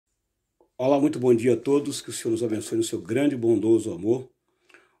Olá, muito bom dia a todos, que o Senhor nos abençoe no seu grande e bondoso amor.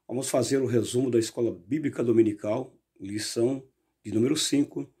 Vamos fazer o resumo da Escola Bíblica Dominical, lição de número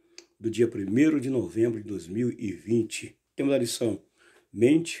 5, do dia 1º de novembro de 2020. Tema da lição: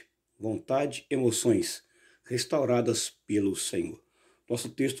 mente, vontade, emoções, restauradas pelo Senhor. Nosso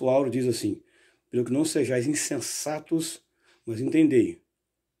texto áureo diz assim: pelo que não sejais insensatos, mas entendei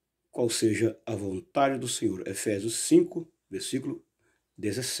qual seja a vontade do Senhor. Efésios 5, versículo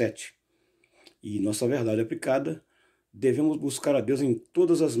 17. E nossa verdade aplicada, devemos buscar a Deus em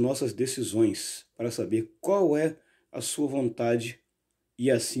todas as nossas decisões, para saber qual é a sua vontade e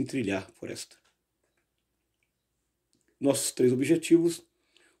assim trilhar por esta. Nossos 3 objetivos: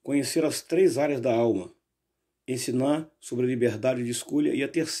 conhecer as 3 áreas da alma, ensinar sobre a liberdade de escolha, e a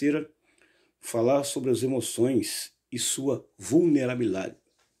terceira, falar sobre as emoções e sua vulnerabilidade.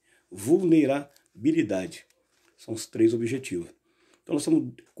 São os 3 objetivos. Então nós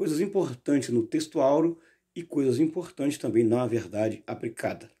temos coisas importantes no texto áureo e coisas importantes também na verdade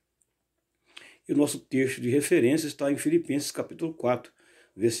aplicada. E o nosso texto de referência está em Filipenses capítulo 4,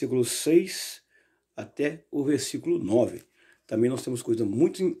 versículo 6 até o versículo 9. Também nós temos coisas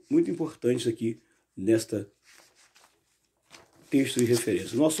muito importantes aqui nesta texto de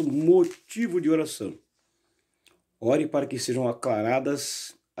referência. Nosso motivo de oração: ore para que sejam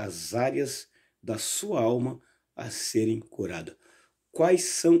aclaradas as áreas da sua alma a serem curadas. Quais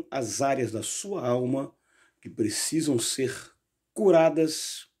são as áreas da sua alma que precisam ser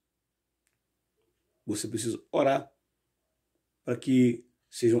curadas? Você precisa orar para que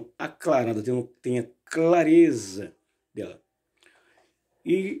sejam aclaradas, tenha clareza dela.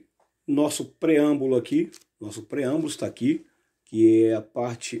 E nosso preâmbulo está aqui, que é a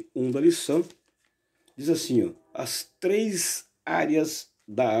parte 1 da lição. Diz assim, ó: as 3 áreas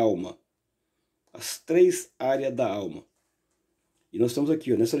da alma. As 3 áreas da alma. E nós estamos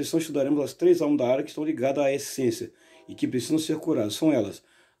aqui, ó, nessa lição estudaremos as 3 almas da área que estão ligadas à essência e que precisam ser curadas. São elas.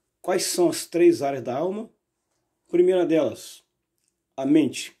 Quais são as 3 áreas da alma? Primeira delas, a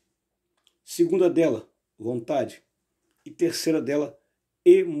mente. Segunda dela, vontade. E terceira dela,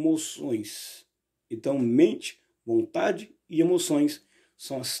 emoções. Então, mente, vontade e emoções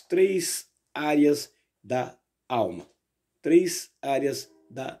são as 3 áreas da alma. 3 áreas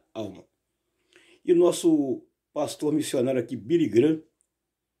da alma. E o nosso pastor missionário aqui, Billy Graham,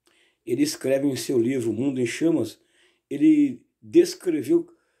 ele escreve em seu livro Mundo em Chamas, ele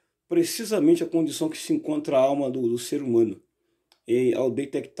descreveu precisamente a condição que se encontra a alma do ser humano, ao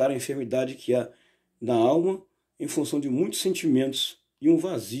detectar a enfermidade que há na alma em função de muitos sentimentos e um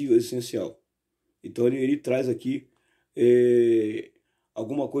vazio essencial. Então ele traz aqui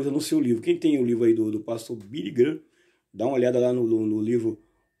alguma coisa no seu livro. Quem tem o livro aí do pastor Billy Graham, dá uma olhada lá no livro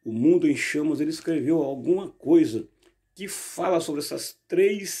O Mundo em Chamas, ele escreveu alguma coisa que fala sobre essas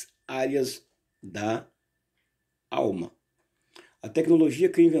 3 áreas da alma. A tecnologia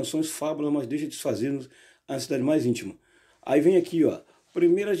cria invenções, fábulas, mas deixa de desfazer-nos a necessidade mais íntima. Aí vem aqui, ó,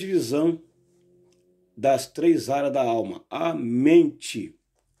 primeira divisão das 3 áreas da alma. A mente.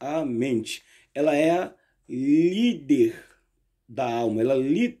 A mente. Ela é a líder da alma. Ela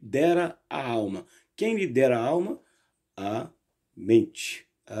lidera a alma. Quem lidera a alma? A mente.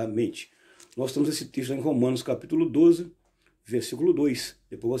 A mente. Nós temos esse texto em Romanos capítulo 12, versículo 2.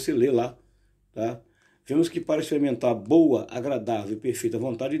 Depois você lê lá, tá? Vemos que para experimentar a boa, agradável e perfeita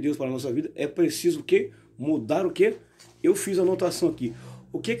vontade de Deus para a nossa vida, é preciso o quê? Mudar o quê? Eu fiz a anotação aqui.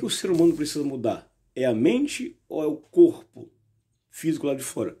 O que é que o ser humano precisa mudar? É a mente ou é o corpo físico lá de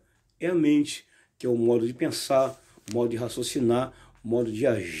fora? É a mente, que é o modo de pensar, o modo de raciocinar, o modo de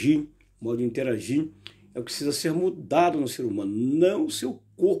agir, o modo de interagir. É o que precisa ser mudado no ser humano, não o seu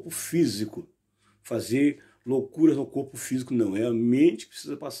corpo físico. Fazer loucuras no corpo físico, não. É a mente que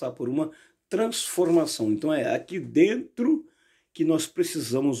precisa passar por uma transformação. Então é aqui dentro que nós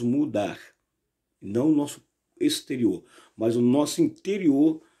precisamos mudar. Não o nosso exterior, mas o nosso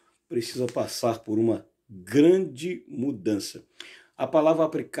interior precisa passar por uma grande mudança. A palavra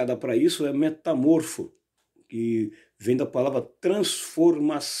aplicada para isso é metamorfo, que vem da palavra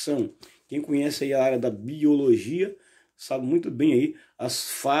transformação. Quem conhece aí a área da biologia sabe muito bem aí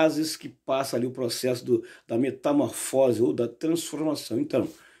as fases que passa ali o processo da metamorfose ou da transformação. Então,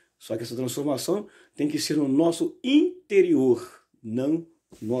 só que essa transformação tem que ser no nosso interior, não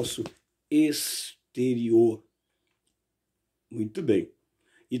nosso exterior. Muito bem.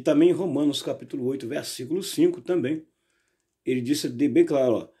 E também em Romanos capítulo 8, versículo 5 também, ele disse bem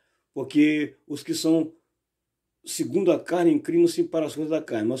claro, ó, porque os que são segundo a carne inclinam-se para as coisas da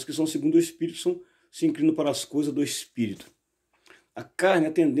carne, mas os que são segundo o Espírito se inclinam para as coisas do Espírito. A carne,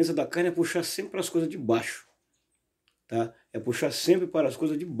 a tendência da carne é puxar sempre para as coisas de baixo. Tá? É puxar sempre para as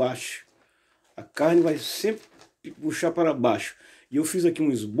coisas de baixo. A carne vai sempre puxar para baixo. E eu fiz aqui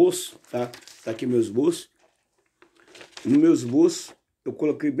um esboço, tá? Tá aqui meu esboço. No meu esboço, eu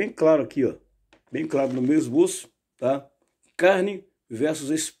coloquei bem claro aqui, ó. Bem claro no meu esboço, tá? Carne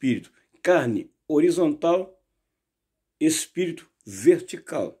versus espírito. Carne horizontal, espírito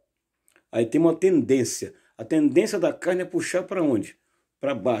vertical. Aí tem uma tendência. A tendência da carne é puxar para onde?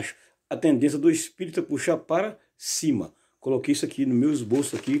 Para baixo. A tendência do espírito é puxar para cima. Coloquei isso aqui no meu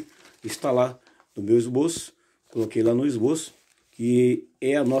esboço aqui. Está lá no meu esboço. Coloquei lá no esboço. Que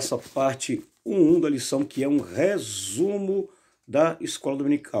é a nossa parte 1.1 da lição, que é um resumo da escola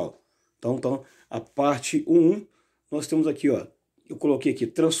dominical. Então a parte 1.1, nós temos aqui, ó. Eu coloquei aqui,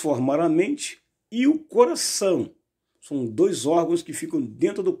 transformar a mente e o coração. São dois órgãos que ficam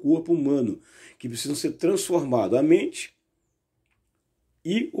dentro do corpo humano, que precisam ser transformados. A mente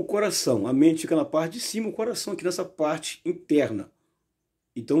e o coração. A mente fica na parte de cima, o coração aqui nessa parte interna.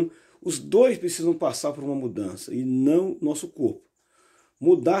 Então, os dois precisam passar por uma mudança, e não nosso corpo.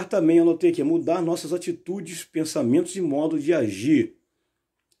 Mudar também, anotei aqui, é mudar nossas atitudes, pensamentos e modo de agir.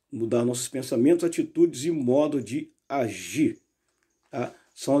 Mudar nossos pensamentos, atitudes e modo de agir. Tá?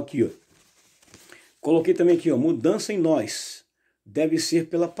 São aqui, ó. Coloquei também aqui, ó, mudança em nós deve ser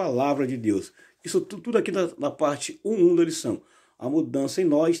pela palavra de Deus. Isso tudo aqui na parte 1.1 da lição. A mudança em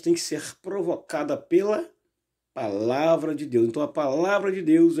nós tem que ser provocada pela palavra de Deus. Então a palavra de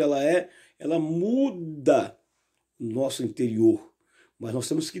Deus, ela muda o nosso interior. Mas nós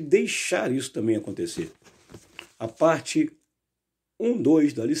temos que deixar isso também acontecer. A parte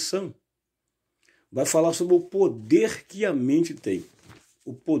 1.2 da lição vai falar sobre o poder que a mente tem.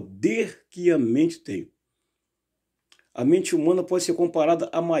 O poder que a mente tem. A mente humana pode ser comparada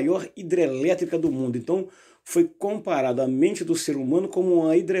à maior hidrelétrica do mundo. Então, foi comparada a mente do ser humano como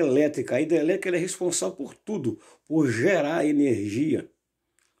uma hidrelétrica. A hidrelétrica ela é responsável por tudo, por gerar energia.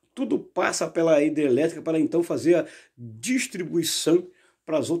 Tudo passa pela hidrelétrica para então fazer a distribuição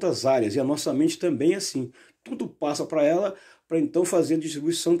para as outras áreas. E a nossa mente também é assim. Tudo passa para ela para então fazer a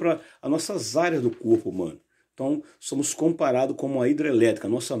distribuição para as nossas áreas do corpo humano. Então, somos comparados com a hidrelétrica.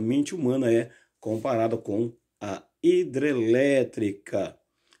 Nossa mente humana é comparada com a hidrelétrica.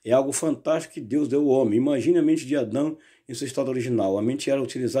 É algo fantástico que Deus deu ao homem. Imagine a mente de Adão em seu estado original. A mente era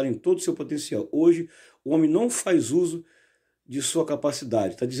utilizada em todo o seu potencial. Hoje, o homem não faz uso de sua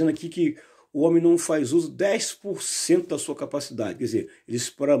capacidade. Está dizendo aqui que o homem não faz uso 10% da sua capacidade. Quer dizer, ele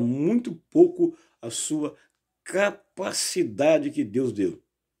explora muito pouco a sua capacidade que Deus deu.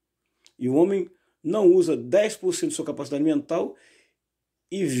 E o homem não usa 10% de sua capacidade mental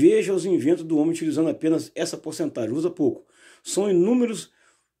e veja os inventos do homem utilizando apenas essa porcentagem. Usa pouco. São inúmeros,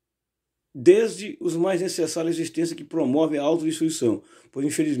 desde os mais necessários à existência que promovem a autodestruição. Pois,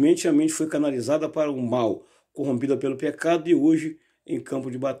 infelizmente, a mente foi canalizada para o mal, corrompida pelo pecado e hoje em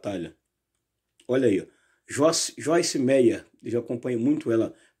campo de batalha. Olha aí, ó. Joyce Meyer, eu já acompanho muito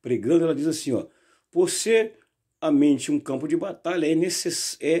ela pregando, ela diz assim, ó, por ser a mente um campo de batalha,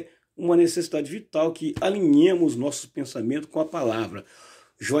 é uma necessidade vital que alinhemos nossos pensamentos com a palavra.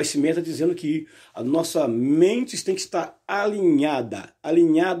 Joyce Meyer está dizendo que a nossa mente tem que estar alinhada.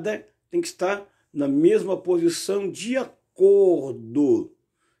 Alinhada tem que estar na mesma posição de acordo.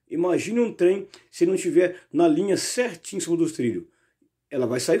 Imagine um trem, se não estiver na linha certinho sobre os trilhos. Ela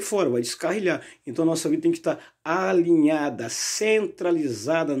vai sair fora, vai descarrilhar. Então a nossa vida tem que estar alinhada,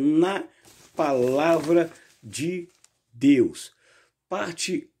 centralizada na palavra de Deus.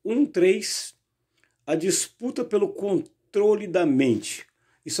 Parte 1.3, a disputa pelo controle da mente.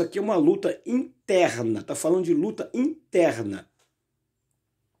 Isso aqui é uma luta interna, está falando de luta interna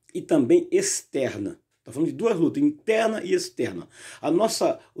e também externa. Está falando de duas lutas, interna e externa. A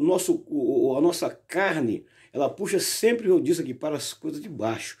nossa carne, ela puxa sempre, eu disse aqui, para as coisas de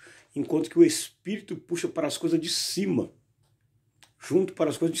baixo, enquanto que o espírito puxa para as coisas de cima, junto para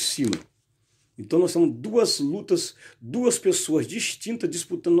as coisas de cima. Então nós temos duas lutas, duas pessoas distintas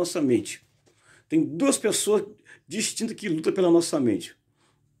disputando nossa mente. Tem duas pessoas distintas que lutam pela nossa mente.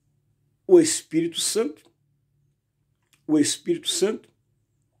 O Espírito Santo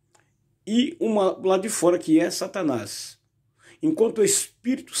e uma lá de fora que é Satanás. Enquanto o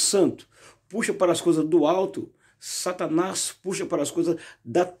Espírito Santo puxa para as coisas do alto, Satanás puxa para as coisas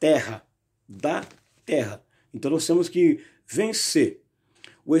da terra. Então nós temos que vencer.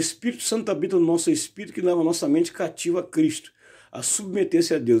 O Espírito Santo habita no nosso espírito que leva a nossa mente cativa a Cristo, a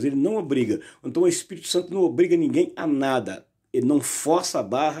submeter-se a Deus. Ele não obriga. Então o Espírito Santo não obriga ninguém a nada. Ele não força a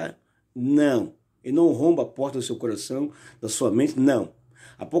barra, não. Ele não romba a porta do seu coração, da sua mente, não.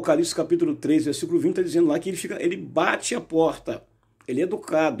 Apocalipse capítulo 3, versículo 20 está dizendo lá que ele bate a porta. Ele é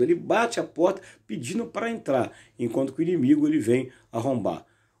educado, ele bate a porta pedindo para entrar, enquanto que o inimigo ele vem arrombar.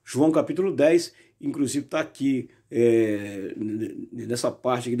 João capítulo 10, inclusive está aqui, nessa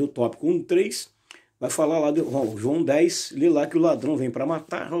parte aqui do tópico 1:3, vai falar lá de João 10, lê lá que o ladrão vem para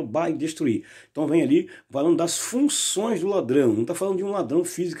matar, roubar e destruir. Então vem ali falando das funções do ladrão. Não está falando de um ladrão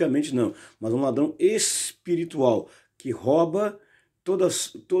fisicamente, não, mas um ladrão espiritual, que rouba toda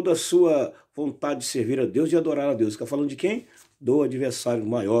a sua vontade de servir a Deus e adorar a Deus. Está falando de quem? Do adversário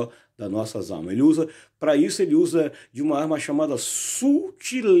maior das nossas almas. Para isso ele usa de uma arma chamada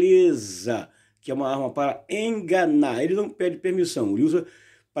sutileza, que é uma arma para enganar. Ele não pede permissão, ele usa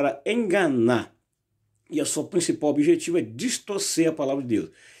para enganar. E a sua principal objetivo é distorcer a palavra de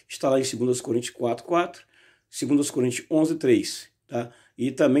Deus. Está lá em 2 Coríntios 4:4, 2 Coríntios 11:3. Tá?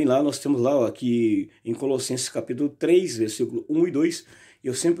 E também lá nós temos lá aqui em Colossenses capítulo 3, versículo 1 e 2.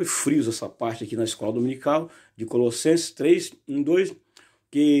 Eu sempre friso essa parte aqui na escola dominical de Colossenses 3, 1 e 2,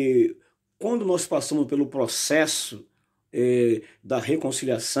 que quando nós passamos pelo processo da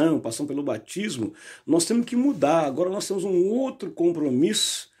reconciliação, passamos pelo batismo, nós temos que mudar. Agora nós temos um outro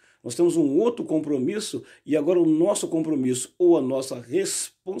compromisso. E agora o nosso compromisso ou a nossa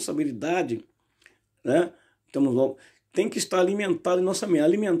responsabilidade, né, tem que estar alimentado em nossa mente.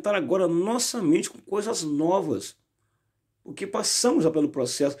 Alimentar agora nossa mente com coisas novas. Porque passamos já pelo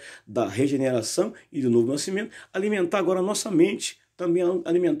processo da regeneração e do novo nascimento. Alimentar agora a nossa mente, também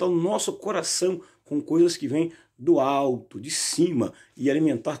alimentar o nosso coração com coisas que vêm do alto, de cima, e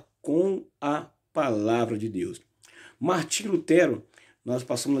alimentar com a palavra de Deus. Martim Lutero, nós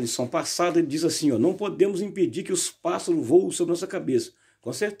passamos na lição passada, ele diz assim, não podemos impedir que os pássaros voem sobre nossa cabeça,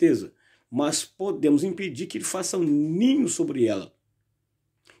 com certeza, mas podemos impedir que ele faça um ninho sobre ela.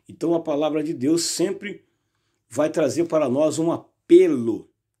 Então a palavra de Deus sempre vai trazer para nós um apelo,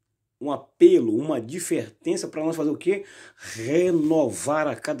 uma advertência para nós fazer o quê? Renovar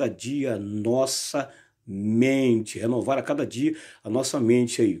a cada dia a nossa mente, renovar a cada dia a nossa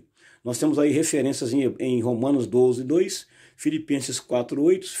mente aí. Nós temos aí referências em Romanos 12:2, Filipenses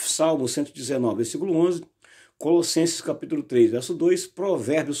 4:8, Salmo 119, versículo 11, Colossenses capítulo 3, verso 2,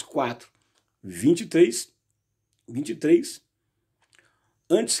 Provérbios 4, 23.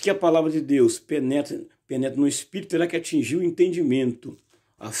 Antes que a palavra de Deus penetre no espírito, terá que atingir o entendimento.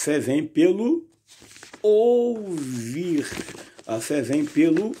 A fé vem pelo ouvir. A fé vem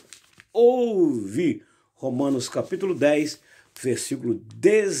pelo ouvir. Romanos capítulo 10, versículo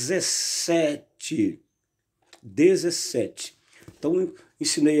 17. Então,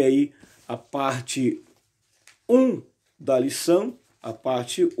 ensinei aí a parte 1 da lição,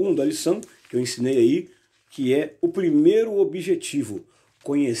 que eu ensinei aí, que é o primeiro objetivo,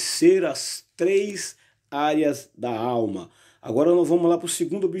 conhecer as 3 áreas da alma. Agora nós vamos lá para o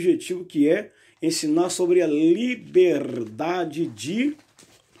segundo objetivo, que é ensinar sobre a liberdade de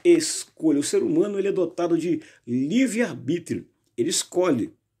escolha. O ser humano ele é dotado de livre-arbítrio, ele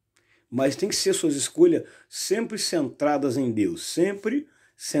escolhe, mas tem que ser suas escolhas sempre centradas em Deus,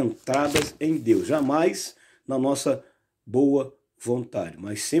 jamais na nossa boa vontade,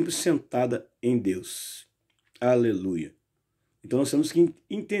 mas sempre centrada em Deus. Aleluia. Então nós temos que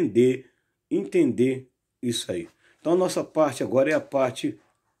entender isso aí. Então a nossa parte agora é a parte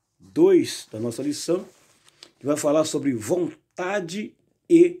 2 da nossa lição, que vai falar sobre vontade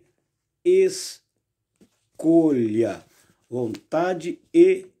e escolha. Vontade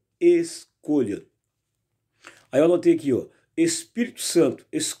e escolha. Aí eu anotei aqui, Espírito Santo,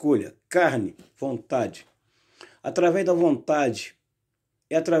 escolha, carne, vontade. Através da vontade,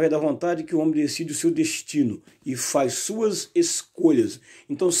 é através da vontade que o homem decide o seu destino e faz suas escolhas.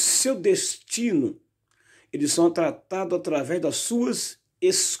 Então, seu destino, eles são tratados através das suas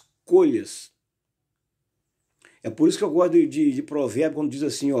escolhas. É por isso que eu gosto de provérbio, quando diz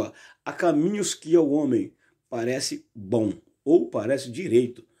assim, há caminhos que ao homem parece bom, ou parece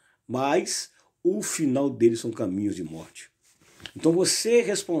direito, mas o final deles são caminhos de morte. Então você é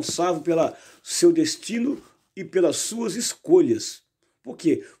responsável pelo seu destino e pelas suas escolhas. Por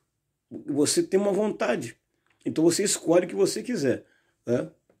quê? Você tem uma vontade, então você escolhe o que você quiser,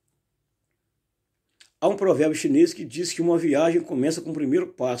 né? Há um provérbio chinês que diz que uma viagem começa com o primeiro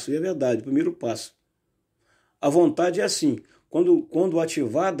passo, e é verdade, o primeiro passo. A vontade é assim, quando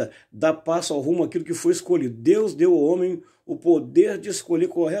ativada, dá passo ao rumo àquilo que foi escolhido. Deus deu ao homem o poder de escolher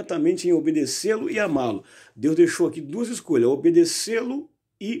corretamente em obedecê-lo e amá-lo. Deus deixou aqui 2 escolhas, obedecê-lo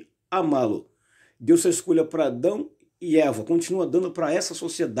e amá-lo. Deu sua escolha para Adão e Eva, continua dando para essa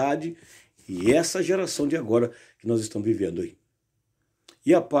sociedade e essa geração de agora que nós estamos vivendo aí.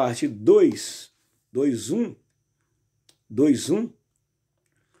 E a parte 2.1,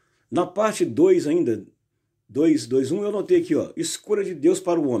 na parte 2 ainda, 2.1, eu anotei aqui, escolha de Deus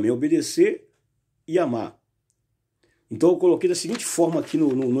para o homem, obedecer e amar. Então eu coloquei da seguinte forma aqui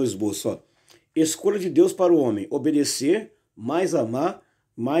no esboço, ó. Escolha de Deus para o homem: obedecer, mais amar,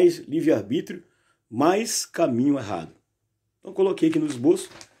 mais livre-arbítrio, mais caminho errado. Então coloquei aqui no esboço,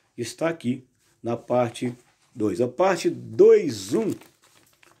 está aqui na parte 2. A parte 2.1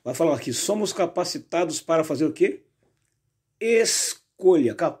 vai falar que somos capacitados para fazer o quê?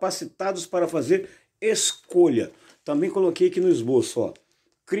 Escolha. Capacitados para fazer escolha. Também coloquei aqui no esboço, ó.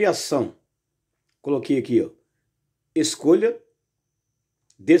 Criação. Coloquei aqui, ó. Escolha,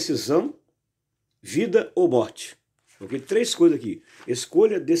 decisão, vida ou morte. Coloquei 3 coisas aqui.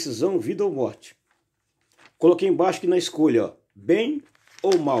 Escolha, decisão, vida ou morte. Coloquei embaixo aqui na escolha, ó. Bem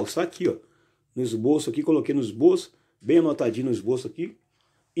ou mal. Está aqui, ó. No esboço aqui, coloquei no esboço. Bem anotadinho no esboço aqui.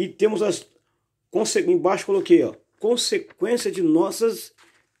 E temos as... Embaixo coloquei, ó. Consequência de nossas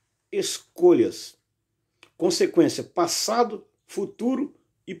escolhas. Consequência, passado, futuro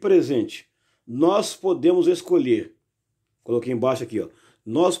e presente. Nós podemos escolher. Coloquei embaixo aqui, ó.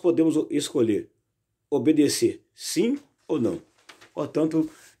 Nós podemos escolher obedecer sim ou não. Portanto,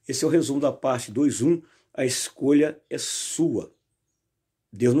 esse é o resumo da parte 2.1. A escolha é sua.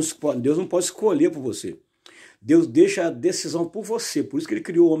 Deus não pode escolher por você. Deus deixa a decisão por você. Por isso que ele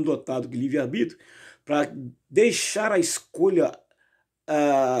criou o homem dotado de livre-arbítrio, para deixar a escolha,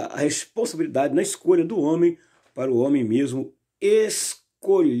 a responsabilidade na escolha do homem, para o homem mesmo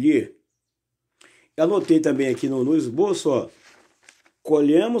escolher. Eu anotei também aqui no esboço, ó.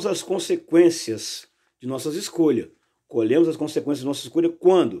 Colhemos as consequências de nossas escolhas. Colhemos as consequências de nossa escolha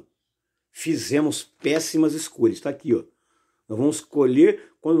quando fizemos péssimas escolhas. Está aqui, ó. Nós vamos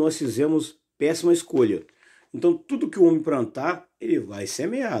colher quando nós fizemos péssima escolha. Então, tudo que o homem plantar, ele vai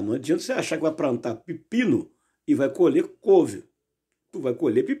semear. Não adianta você achar que vai plantar pepino e vai colher couve. Tu vai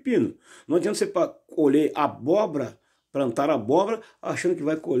colher pepino. Não adianta você colher abóbora, plantar abóbora, achando que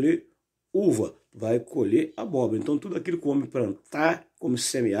vai colher uva. Vai colher abóbora. Então, tudo aquilo que o homem plantar, como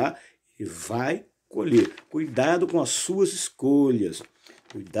semear, ele vai colher. Cuidado com as suas escolhas.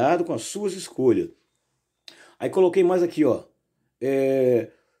 Cuidado com as suas escolhas. Aí coloquei mais aqui, ó.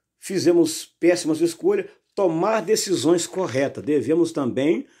 Fizemos péssimas escolhas. Tomar decisões corretas. Devemos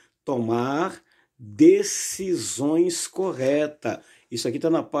também tomar decisões corretas. Isso aqui está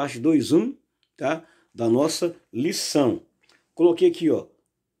na parte 2.1, tá? Da nossa lição. Coloquei aqui, ó.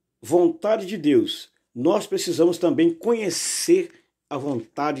 Vontade de Deus. Nós precisamos também conhecer a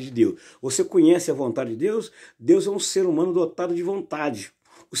vontade de Deus. Você conhece a vontade de Deus? Deus é um ser humano dotado de vontade.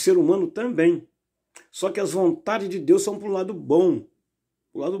 O ser humano também. Só que as vontades de Deus são para o lado bom.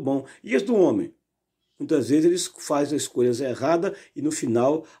 Para o lado bom. E as do homem? Muitas vezes eles fazem escolhas erradas e no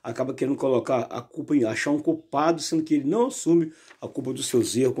final acaba querendo colocar a culpa em achar um culpado, sendo que ele não assume a culpa dos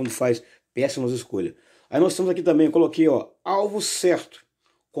seus erros quando faz péssimas escolhas. Aí nós temos aqui também, eu coloquei, ó, alvo certo,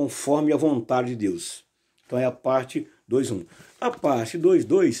 conforme a vontade de Deus. Então é a parte 2.1. A parte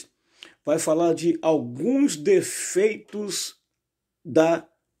 2.2 vai falar de alguns defeitos da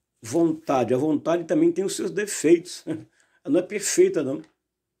vontade. A vontade também tem os seus defeitos. Ela não é perfeita, não.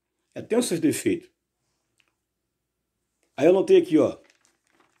 Ela tem os seus defeitos. Aí eu anotei aqui, ó.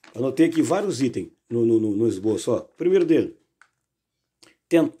 Anotei aqui vários itens no esboço, ó. Primeiro dele.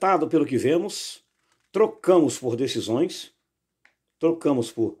 Tentado pelo que vemos. Trocamos por decisões. Trocamos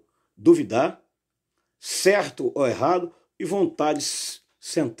por duvidar. Certo ou errado. E vontade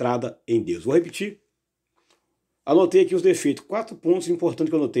centrada em Deus. Vou repetir. Anotei aqui os defeitos. 4 pontos importantes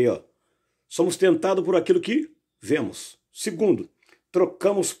que eu anotei, ó. Somos tentados por aquilo que vemos. Segundo,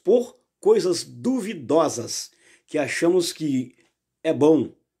 trocamos por coisas duvidosas, que achamos que é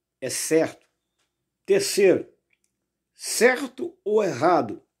bom, é certo. Terceiro, certo ou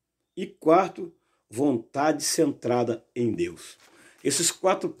errado. E quarto, vontade centrada em Deus. Esses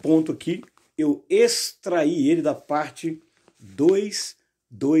 4 pontos aqui, eu extraí ele da parte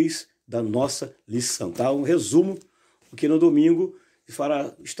 2.2 da nossa lição. Tá? Um resumo, porque no domingo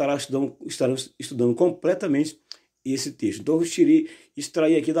estaremos estudando completamente esse texto. Então eu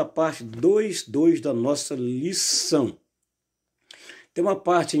extraí aqui da parte 2.2 da nossa lição. Tem uma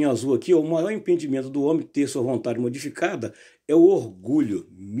parte em azul aqui, o maior impedimento do homem ter sua vontade modificada é o orgulho.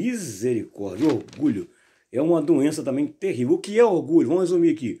 Misericórdia, orgulho é uma doença também terrível. O que é orgulho? Vamos resumir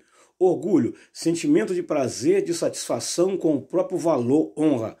aqui. Orgulho, sentimento de prazer, de satisfação com o próprio valor,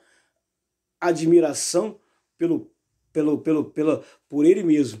 honra, admiração por ele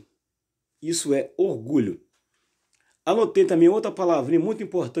mesmo. Isso é orgulho. Anotei também outra palavrinha muito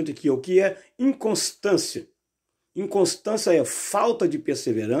importante aqui, o que é inconstância. Inconstância é falta de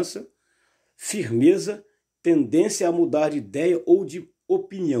perseverança, firmeza, tendência a mudar de ideia ou de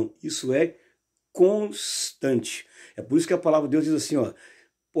opinião. Isso é constante. É por isso que a palavra de Deus diz assim, ó,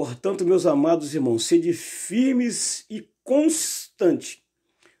 portanto, meus amados irmãos, sede firmes e constante,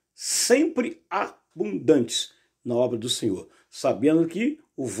 sempre abundantes na obra do Senhor, sabendo que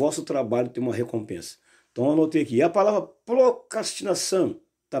o vosso trabalho tem uma recompensa. Então eu anotei aqui. E a palavra procrastinação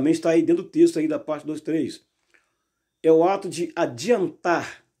também está aí dentro do texto aí da parte 2:3. É o ato de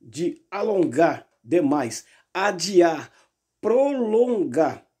adiantar, de alongar demais, adiar,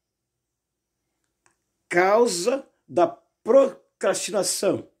 prolongar. Causa da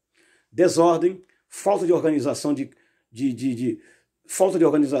procrastinação: desordem, falta de organização falta de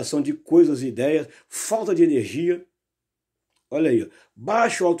organização de coisas e ideias, falta de energia. Olha aí, ó.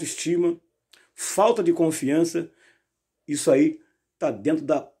 Baixa autoestima, falta de confiança. Isso aí está dentro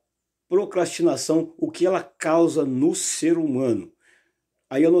da procrastinação, o que ela causa no ser humano.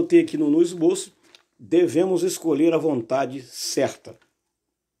 Aí eu anotei aqui no esboço: devemos escolher a vontade certa.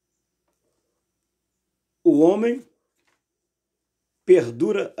 O homem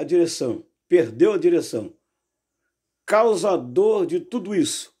perdeu a direção. Causador de tudo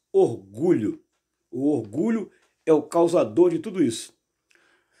isso, orgulho. O orgulho é o causador de tudo isso.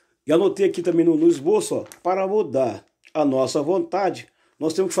 E anotei aqui também no esboço, ó, para mudar a nossa vontade,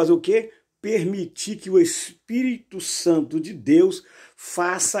 nós temos que fazer o quê? Permitir que o Espírito Santo de Deus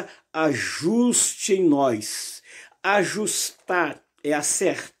faça ajuste em nós. Ajustar é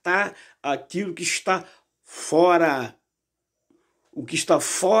acertar aquilo que está fora. O que está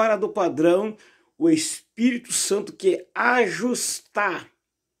fora do padrão, o Espírito Santo quer ajustar,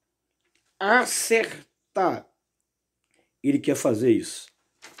 acertar. Ele quer fazer isso,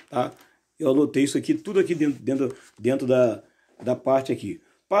 tá? Eu anotei isso aqui, tudo aqui dentro da parte aqui.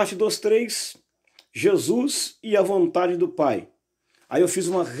 Parte 2:3, Jesus e a vontade do Pai. Aí eu fiz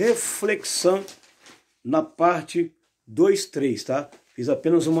uma reflexão na parte 2:3, tá? Fiz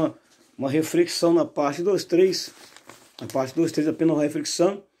apenas uma reflexão na parte 2:3. Na parte 2:3, apenas uma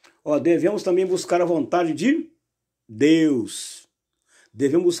reflexão. Ó, devemos também buscar a vontade de Deus.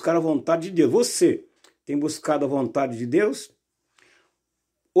 Devemos buscar a vontade de Deus. Você tem buscado a vontade de Deus?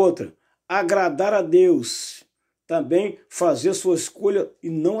 Outra, agradar a Deus. Também fazer sua escolha e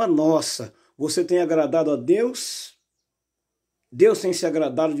não a nossa. Você tem agradado a Deus? Deus tem se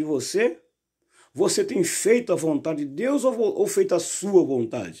agradado de você? Você tem feito a vontade de Deus ou feito a sua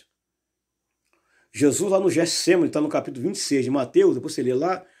vontade? Jesus lá no Getsemane, está no capítulo 26 de Mateus, depois você lê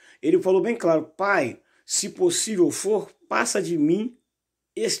lá, ele falou bem claro: Pai, se possível for, passa de mim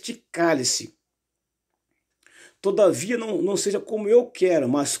este cálice. Todavia não seja como eu quero,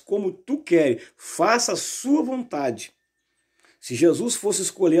 mas como tu queres. Faça a sua vontade. Se Jesus fosse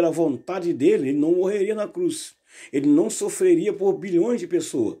escolher a vontade dele, ele não morreria na cruz. Ele não sofreria por bilhões de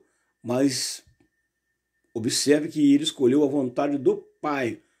pessoas. Mas observe que ele escolheu a vontade do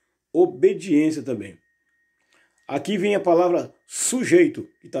Pai. Obediência também. Aqui vem a palavra sujeito,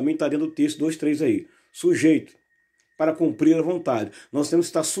 que também está dentro do texto 2:3 aí. Sujeito, para cumprir a vontade. Nós temos que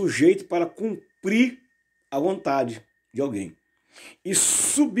estar sujeito para cumprir a vontade de alguém. E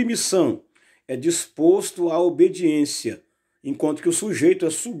submissão é disposto à obediência, enquanto que o sujeito é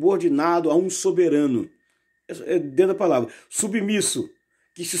subordinado a um soberano. É dentro da palavra. Submisso,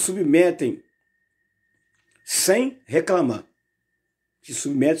 que se submetem sem reclamar. Se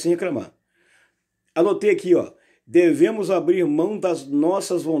submete sem reclamar. Anotei aqui, ó. Devemos abrir mão das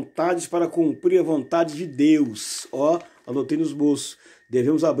nossas vontades para cumprir a vontade de Deus. Ó, anotei nos bolsos.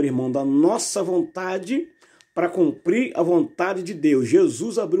 Devemos abrir mão da nossa vontade para cumprir a vontade de Deus.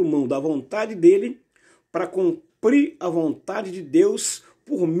 Jesus abriu mão da vontade dele para cumprir a vontade de Deus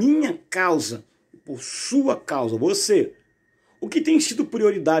por minha causa, por sua causa. Você, o que tem sido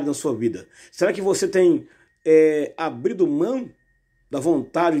prioridade na sua vida? Será que você tem abrido mão da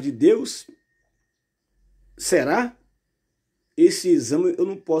vontade de Deus? Será? Esse exame eu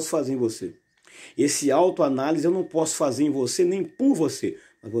não posso fazer em você. Esse autoanálise eu não posso fazer em você, nem por você.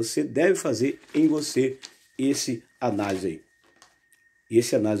 Mas você deve fazer em você esse análise aí.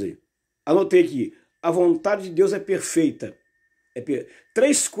 Esse análise aí. Anotei aqui. A vontade de Deus é perfeita.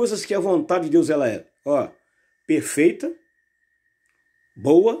 Três coisas que a vontade de Deus ela é. Ó, perfeita,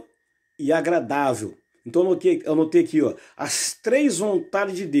 boa e agradável. Então eu anotei aqui, ó, as três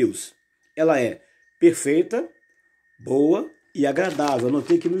vontades de Deus. Ela é perfeita, boa e agradável.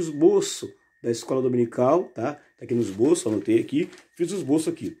 Anotei aqui no esboço da escola dominical, tá? Tá aqui no esboço, anotei aqui, fiz o esboço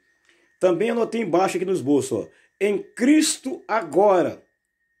aqui. Também anotei embaixo aqui no esboço, ó, em Cristo agora,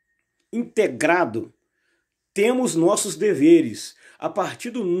 integrado, temos nossos deveres. A partir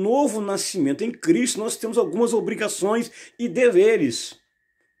do novo nascimento em Cristo, nós temos algumas obrigações e deveres.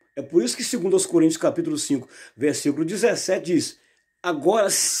 É por isso que, segundo aos Coríntios, capítulo 5, versículo 17, diz: agora,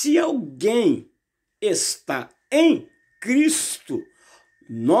 se alguém está em Cristo,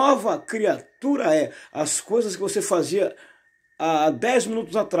 Nova criatura é. As coisas que você fazia há 10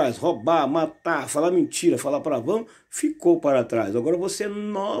 minutos atrás, roubar, matar, falar mentira, falar palavrão, ficou para trás. Agora você é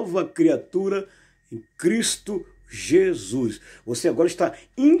nova criatura em Cristo Jesus. Você agora está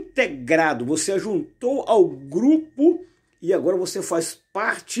integrado, você juntou ao grupo e agora você faz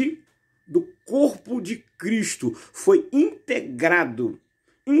parte do corpo de Cristo. Foi integrado,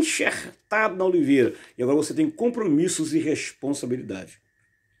 enxertado na oliveira. E agora você tem compromissos e responsabilidade.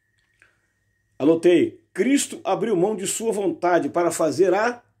 Anotei. Cristo abriu mão de sua vontade para fazer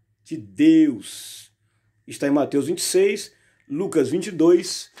a de Deus. Está em Mateus 26, Lucas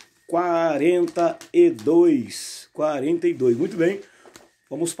 22, 42. Muito bem.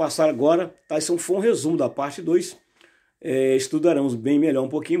 Vamos passar agora. Tá? Esse foi um resumo da parte 2. Estudaremos bem melhor, um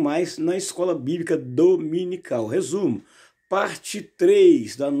pouquinho mais, na Escola Bíblica Dominical. Resumo. Parte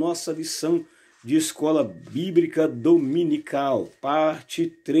 3 da nossa lição de Escola Bíblica Dominical. Parte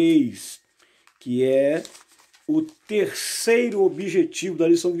 3. Que é o terceiro objetivo da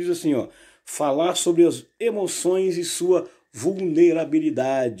lição, que diz assim, ó, falar sobre as emoções e sua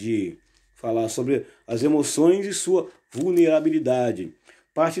vulnerabilidade. Falar sobre as emoções e sua vulnerabilidade.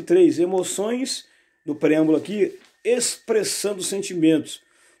 Parte 3, emoções, no preâmbulo aqui, expressando sentimentos.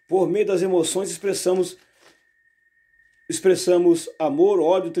 Por meio das emoções expressamos amor,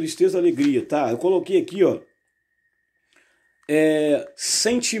 ódio, tristeza, alegria. Tá? Eu coloquei aqui, ó,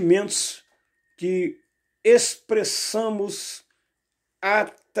 sentimentos que expressamos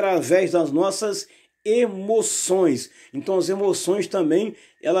através das nossas emoções. Então as emoções também,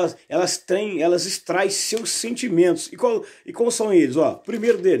 elas extraem seus sentimentos. E quais são eles? Ó,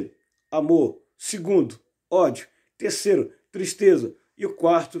 primeiro dele, amor. Segundo, ódio. Terceiro, tristeza. E o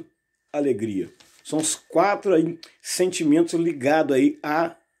quarto, alegria. São os 4 aí, sentimentos ligados aí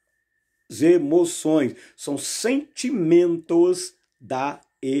às emoções. São sentimentos da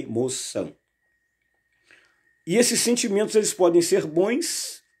emoção. E esses sentimentos, eles podem ser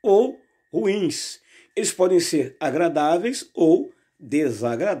bons ou ruins. Eles podem ser agradáveis ou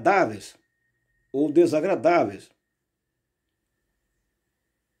desagradáveis.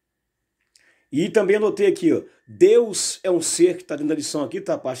 E também anotei aqui, ó, Deus é um ser, que está dentro da lição aqui,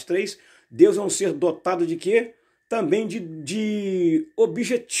 tá? Parte 3. Deus é um ser dotado de quê? Também de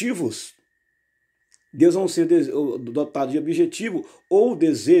objetivos. Deus é um ser dotado de objetivo ou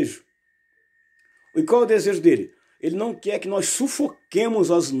desejo. E qual é o desejo dele? Ele não quer que nós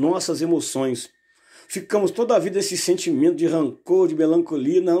sufoquemos as nossas emoções. Ficamos toda a vida esse sentimento de rancor, de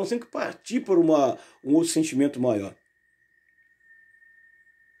melancolia. Não, nós temos que partir por um outro sentimento maior.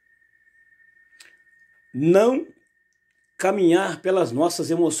 Não caminhar pelas nossas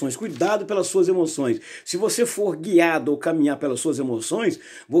emoções. Cuidado pelas suas emoções. Se você for guiado ou caminhar pelas suas emoções,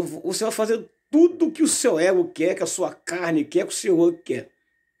 você vai fazer tudo que o seu ego quer, que a sua carne quer, que o seu olho quer.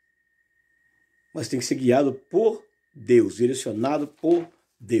 Mas tem que ser guiado por Deus, direcionado por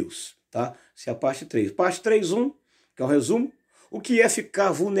Deus, tá? Essa é a parte 3. Parte 3.1, que é um resumo. O que é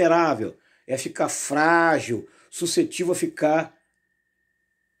ficar vulnerável? É ficar frágil, suscetível a ficar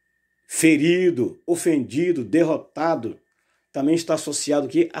ferido, ofendido, derrotado. Também está associado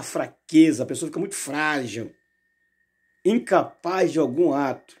aqui à fraqueza. A pessoa fica muito frágil, incapaz de algum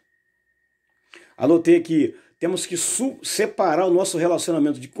ato. Anotei aqui. Temos que separar o nosso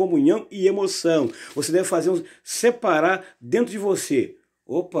relacionamento de comunhão e emoção. Você deve separar dentro de você.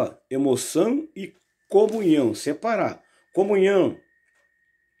 Opa, emoção e comunhão. Separar. Comunhão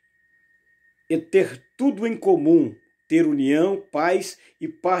é ter tudo em comum. Ter união, paz e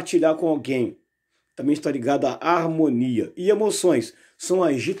partilhar com alguém. Também está ligado à harmonia. E emoções são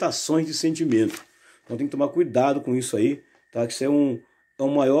agitações de sentimento. Então tem que tomar cuidado com isso aí, tá? Que isso é um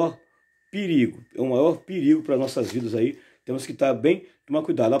maior perigo. É o maior perigo para nossas vidas aí. Temos que estar bem, tomar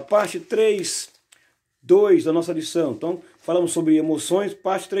cuidado. A parte 3.2 da nossa lição. Então, falamos sobre emoções.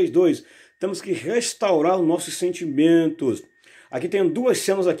 Parte 3.2. Temos que restaurar os nossos sentimentos. Aqui tem 2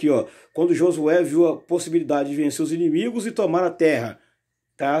 cenas aqui, ó. Quando Josué viu a possibilidade de vencer os inimigos e tomar a terra.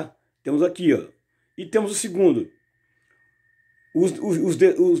 Tá? Temos aqui, ó. E temos o segundo.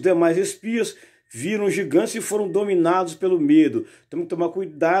 Os demais espias viram os gigantes e foram dominados pelo medo. Temos que tomar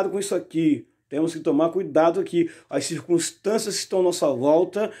cuidado com isso aqui. Temos que tomar cuidado aqui. As circunstâncias que estão à nossa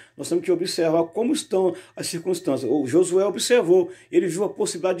volta, nós temos que observar como estão as circunstâncias. O Josué observou, ele viu a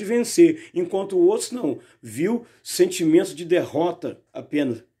possibilidade de vencer, enquanto o outro não. Viu sentimentos de derrota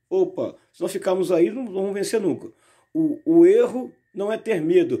apenas. Opa, se nós ficarmos aí, não vamos vencer nunca. O erro não é ter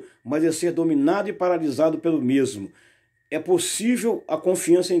medo, mas é ser dominado e paralisado pelo mesmo. É possível a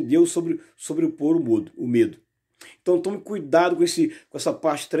confiança em Deus sobrepor o medo. Então tome cuidado com essa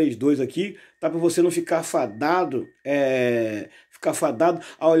parte 3.2 aqui, tá? Para você não ficar fadado ficar fadado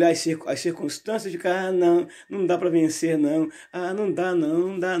a olhar as circunstâncias de que, não, não dá para vencer não, não dá não,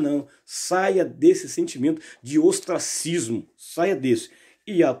 não dá não. Saia desse sentimento de ostracismo, saia desse.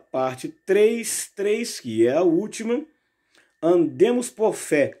 E a parte 3, que é a última, andemos por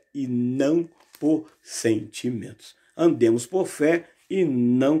fé e não por sentimentos. Andemos por fé e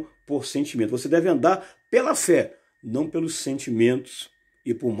não por sentimento. Você deve andar pela fé, não pelos sentimentos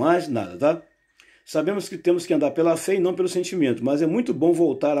e por mais nada, tá? Sabemos que temos que andar pela fé e não pelo sentimento, mas é muito bom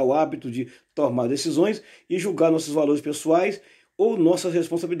voltar ao hábito de tomar decisões e julgar nossos valores pessoais ou nossas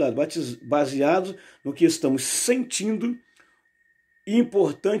responsabilidades, baseados no que estamos sentindo. E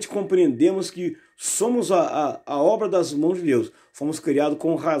importante compreendemos que somos a obra das mãos de Deus. Fomos criados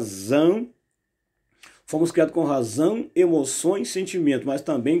com razão, emoções, sentimentos, mas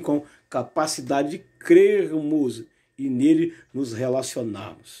também com capacidade de crermos e nele nos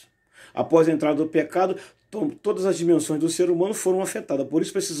relacionarmos. Após a entrada do pecado, todas as dimensões do ser humano foram afetadas. Por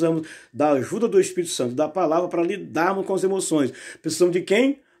isso precisamos da ajuda do Espírito Santo, da palavra, para lidarmos com as emoções. Precisamos de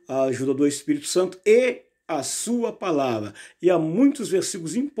quem? A ajuda do Espírito Santo e a sua palavra. E há muitos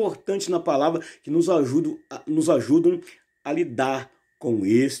versículos importantes na palavra que nos ajudam a lidar com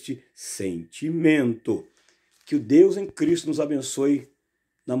este sentimento. Que o Deus em Cristo nos abençoe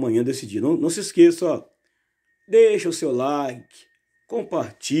na manhã desse dia. Não se esqueça, ó, deixa o seu like,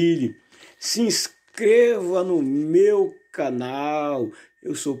 compartilhe, se inscreva no meu canal.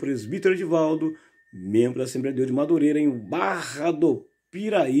 Eu sou o presbítero EDVALDO, membro da Assembleia de Deus de Madureira, em Barra do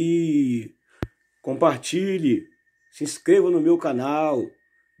Piraí. Compartilhe, se inscreva no meu canal.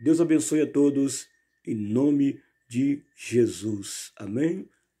 Deus abençoe a todos, em nome de Jesus. Amém?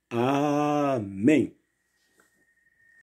 Amém.